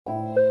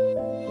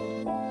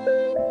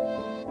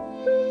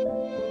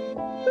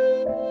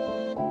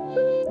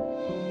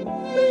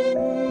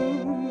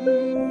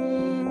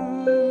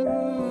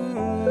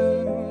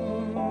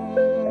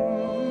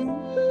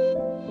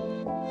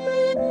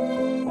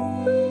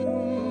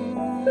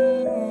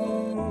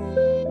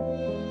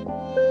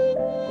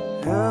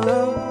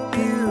Hello,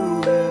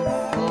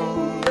 beautiful.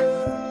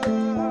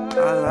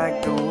 I like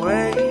the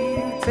way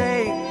you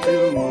take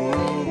too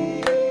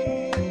long,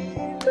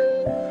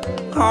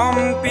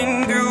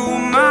 pumping through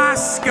my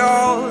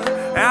skull.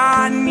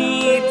 I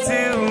need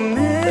to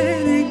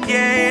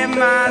mitigate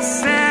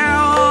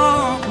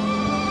myself.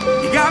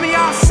 You got me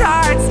off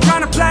sides,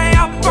 trying to play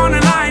up on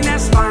the line.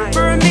 That's fine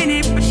for a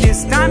minute, but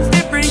this time's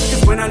different.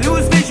 Cause when I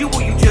lose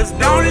visual, you just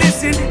don't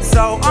listen.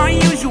 So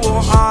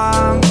unusual,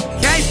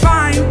 okay,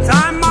 fine.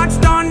 Time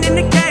marched on in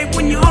the cave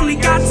when you only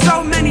got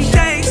so many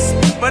days.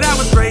 But I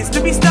was raised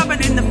to be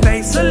stubborn in the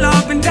face of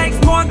love, and takes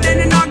more than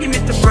an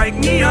argument to break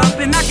me up.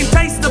 And I can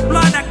taste the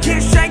blood, I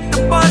can't shake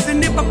the buzz.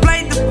 And if I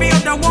play the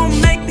field, I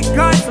won't make the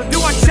cut. So do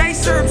I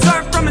chase or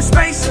observe from a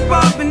space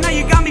above? And now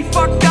you got me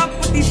fucked up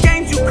with these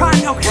games you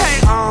can't. Okay,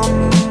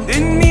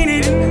 didn't mean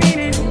it.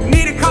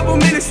 Need a couple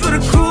minutes for the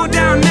cool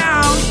down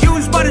now.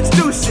 Use but it's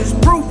deuces,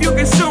 proof you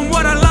consume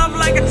what I love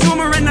like a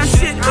tumor. And that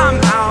shit, I'm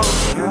out.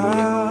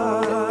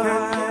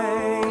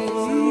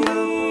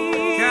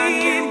 Can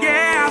get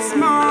gas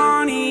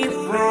money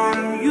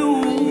from you?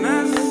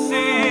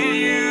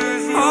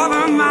 Messages, all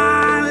the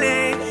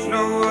mileage,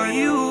 know what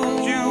you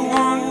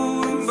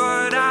want,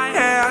 but I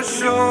have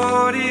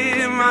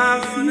shorted my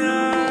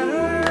nose.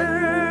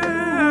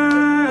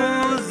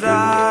 I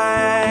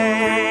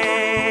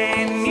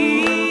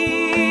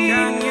need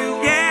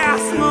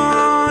gas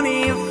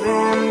money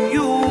from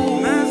you.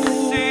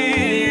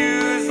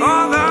 Messages,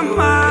 all the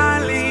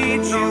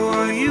mileage, know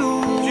what you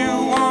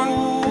want,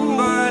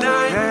 but I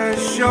have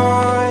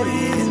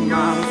shorted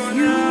my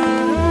nose.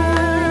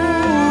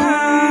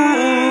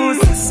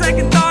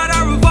 Second thought, I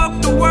revoke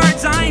the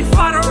words. I ain't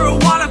fodder or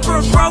water for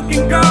a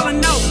broken girl. And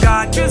no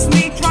God, just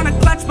me trying to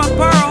clutch my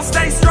pearl.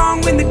 Stay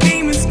strong when the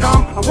demons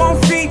come, I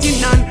won't feed you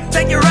none.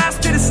 Take your ass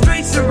to the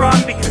streets and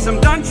run, because I'm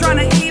done trying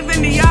to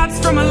even the odds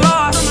from a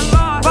loss.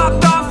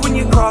 Popped off when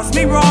you crossed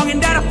me wrong,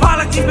 and that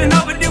apology's been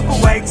overdue for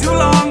way too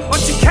long.